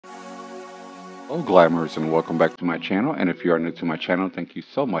Hello Glamorous and welcome back to my channel, and if you are new to my channel, thank you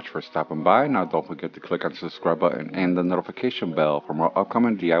so much for stopping by. Now don't forget to click on the subscribe button and the notification bell for more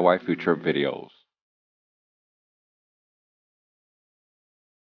upcoming DIY future videos.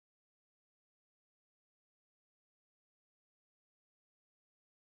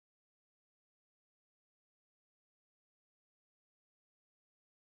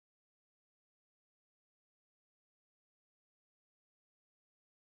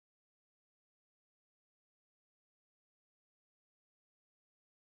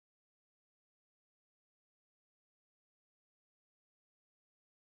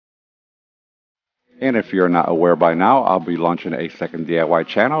 And if you're not aware by now, I'll be launching a second DIY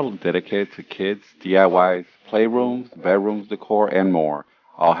channel dedicated to kids, DIYs, playrooms, bedrooms, decor, and more.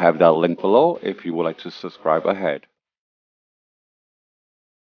 I'll have that link below if you would like to subscribe ahead.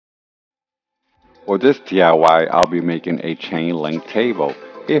 For this DIY, I'll be making a chain link table.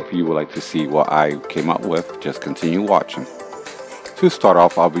 If you would like to see what I came up with, just continue watching. To start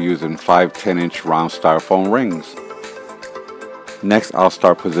off, I'll be using 5 10-inch round styrofoam rings. Next, I'll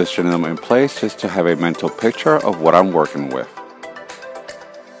start positioning them in place just to have a mental picture of what I'm working with.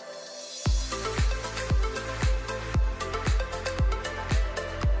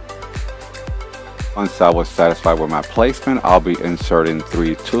 Once I was satisfied with my placement, I'll be inserting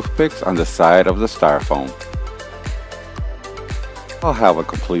 3 toothpicks on the side of the styrofoam. I'll have a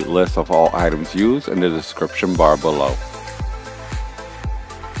complete list of all items used in the description bar below.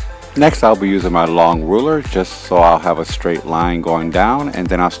 Next, I'll be using my long ruler just so I'll have a straight line going down, and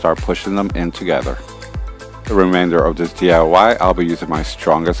then I'll start pushing them in together. The remainder of this DIY, I'll be using my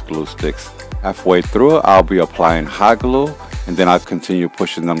strongest glue sticks. Halfway through, I'll be applying hot glue, and then I'll continue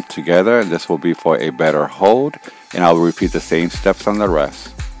pushing them together. This will be for a better hold, and I'll repeat the same steps on the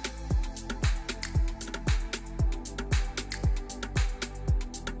rest.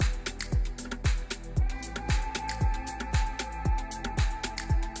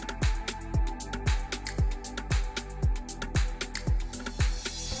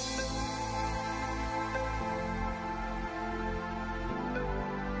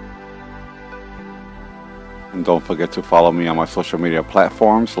 And don't forget to follow me on my social media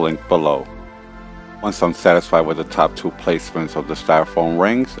platforms linked below. Once I'm satisfied with the top 2 placements of the styrofoam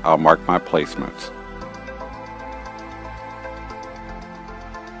rings, I'll mark my placements.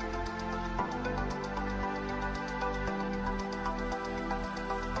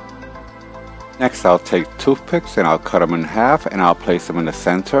 Next, I'll take toothpicks and I'll cut them in half, and I'll place them in the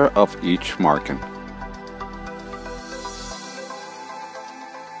center of each marking.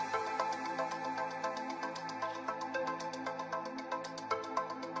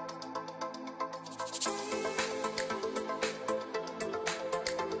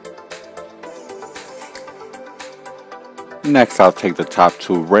 Next, I'll take the top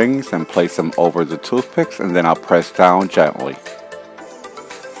 2 rings and place them over the toothpicks, and then I'll press down gently.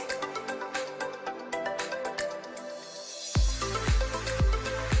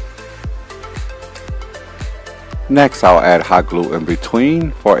 Next, I'll add hot glue in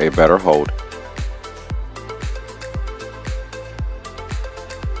between for a better hold.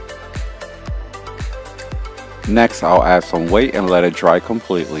 Next, I'll add some weight and let it dry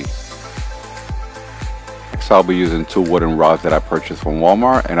completely. I'll be using 2 wooden rods that I purchased from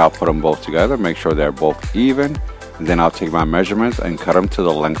Walmart, and I'll put them both together, make sure they're both even, and then I'll take my measurements and cut them to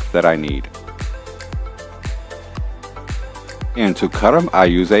the length that I need. And to cut them, I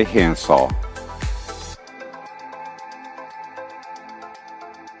use a handsaw.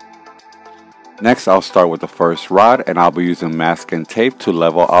 Next, I'll start with the first rod, and I'll be using masking tape to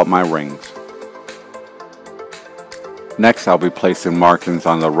level out my rings. Next, I'll be placing markings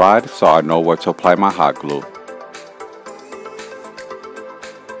on the rod so I know where to apply my hot glue.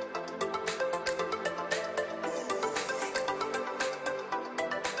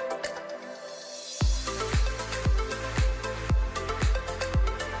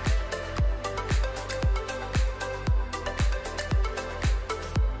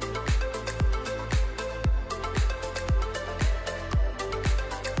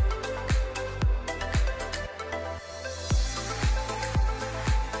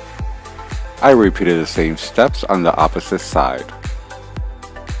 I repeated the same steps on the opposite side.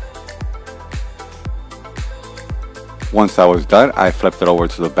 Once I was done, I flipped it over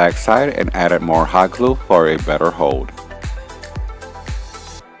to the back side and added more hot glue for a better hold.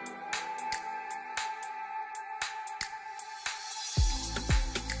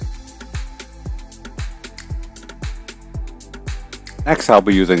 Next, I'll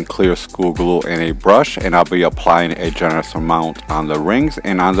be using clear school glue and a brush, and I'll be applying a generous amount on the rings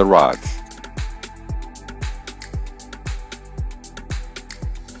and on the rods.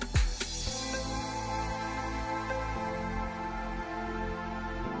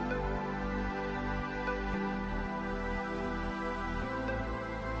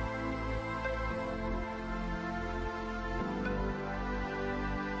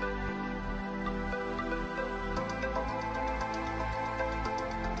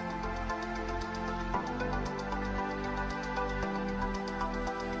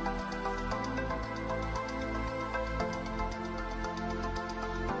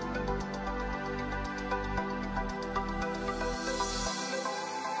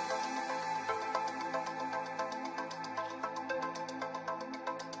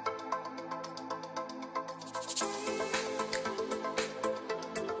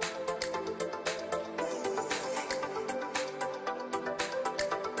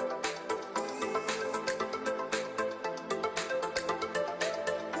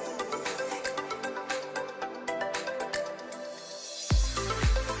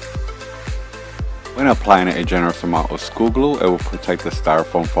 When applying a generous amount of school glue, it will protect the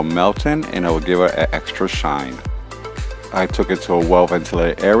styrofoam from melting and it will give it an extra shine. I took it to a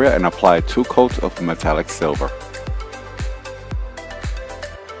well-ventilated area and applied 2 coats of metallic silver.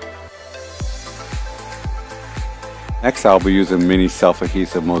 Next, I'll be using mini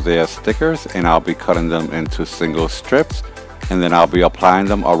self-adhesive mosaic stickers and I'll be cutting them into single strips and then I'll be applying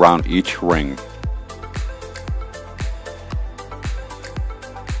them around each ring.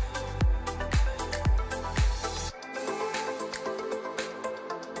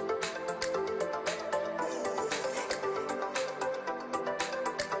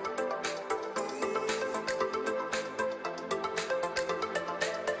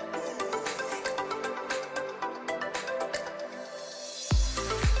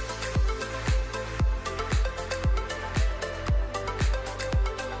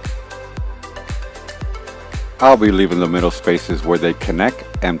 I'll be leaving the middle spaces where they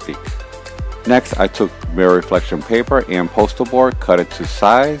connect empty. Next, I took mirror reflection paper and postal board, cut it to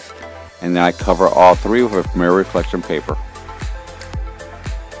size, and then I cover all 3 with mirror reflection paper.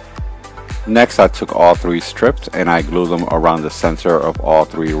 Next, I took all 3 strips and I glued them around the center of all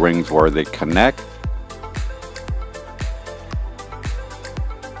 3 rings where they connect.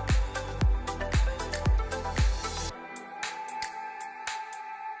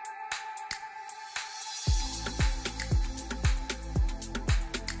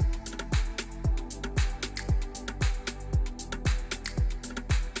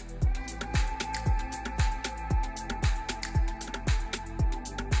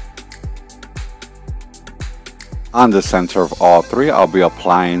 On the center of all 3, I'll be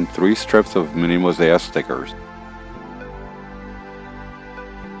applying 3 strips of mini mosaic stickers.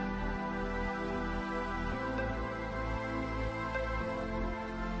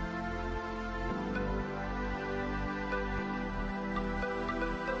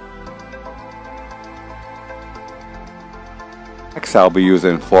 Next, I'll be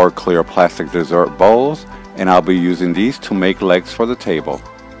using 4 clear plastic dessert bowls, and I'll be using these to make legs for the table.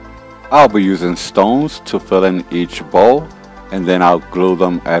 I'll be using stones to fill in each bowl and then I'll glue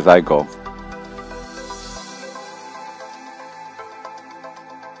them as I go.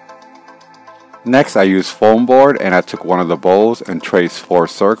 Next, I used foam board and I took one of the bowls and traced 4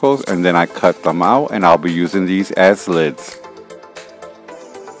 circles and then I cut them out and I'll be using these as lids.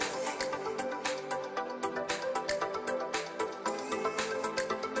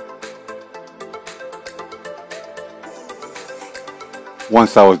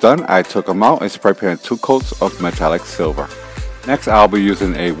 Once I was done, I took them out and spray painted 2 coats of metallic silver. Next, I'll be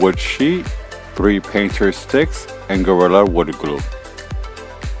using a wood sheet, 3 painter sticks, and Gorilla wood glue.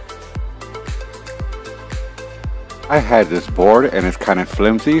 I had this board and it's kind of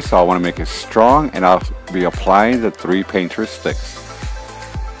flimsy, so I want to make it strong and I'll be applying the 3 painter sticks.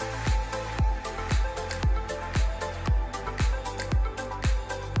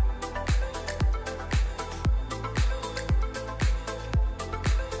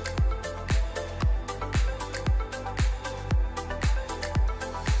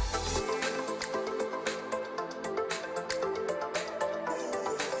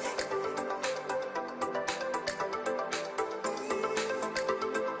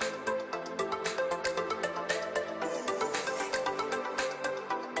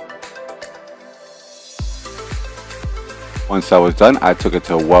 Once I was done, I took it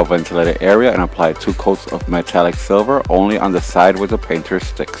to a well-ventilated area and applied 2 coats of metallic silver only on the side with the painter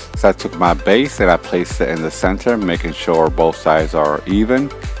sticks. So I took my base and I placed it in the center, making sure both sides are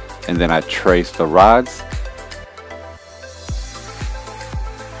even, and then I traced the rods.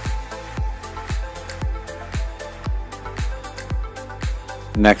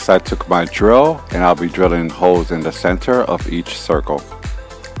 Next, I took my drill and I'll be drilling holes in the center of each circle.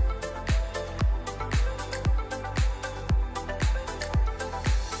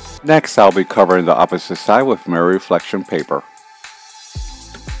 Next, I'll be covering the opposite side with mirror reflection paper.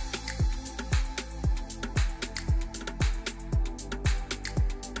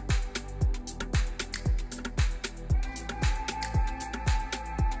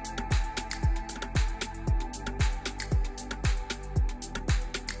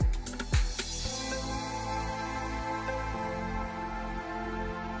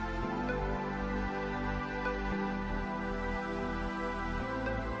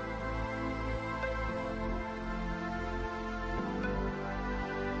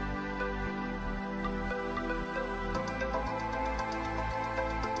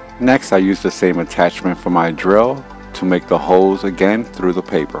 Next, I use the same attachment for my drill to make the holes again through the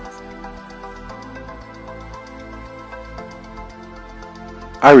paper.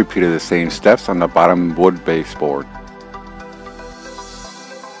 I repeated the same steps on the bottom wood baseboard.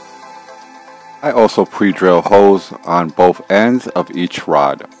 I also pre-drill holes on both ends of each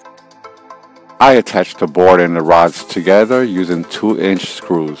rod. I attach the board and the rods together using 2-inch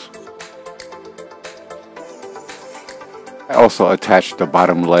screws. I also attached the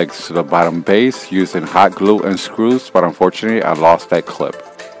bottom legs to the bottom base using hot glue and screws, but unfortunately I lost that clip.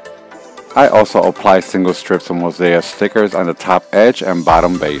 I also applied single strips of mosaic stickers on the top edge and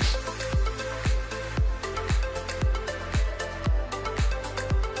bottom base.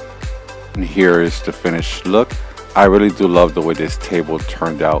 And here is the finished look. I really do love the way this table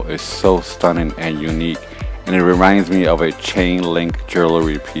turned out. It's so stunning and unique, and it reminds me of a chain link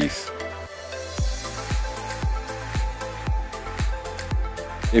jewelry piece.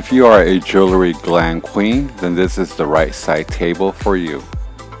 If you are a jewelry glam queen, then this is the right side table for you.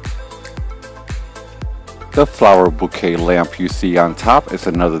 The flower bouquet lamp you see on top is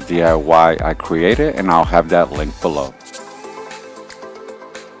another DIY I created, and I'll have that link below.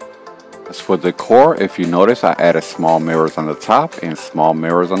 As for decor, if you notice, I added small mirrors on the top and small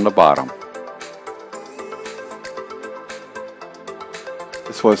mirrors on the bottom.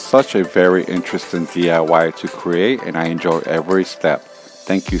 This was such a very interesting DIY to create, and I enjoyed every step.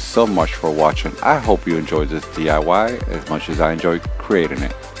 Thank you so much for watching. I hope you enjoyed this DIY as much as I enjoyed creating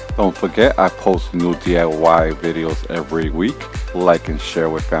it. Don't forget, I post new DIY videos every week. Like and share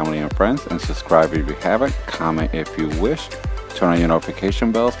with family and friends, and subscribe if you haven't. Comment if you wish. Turn on your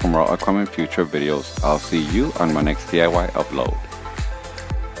notification bells for more upcoming future videos. I'll see you on my next DIY upload.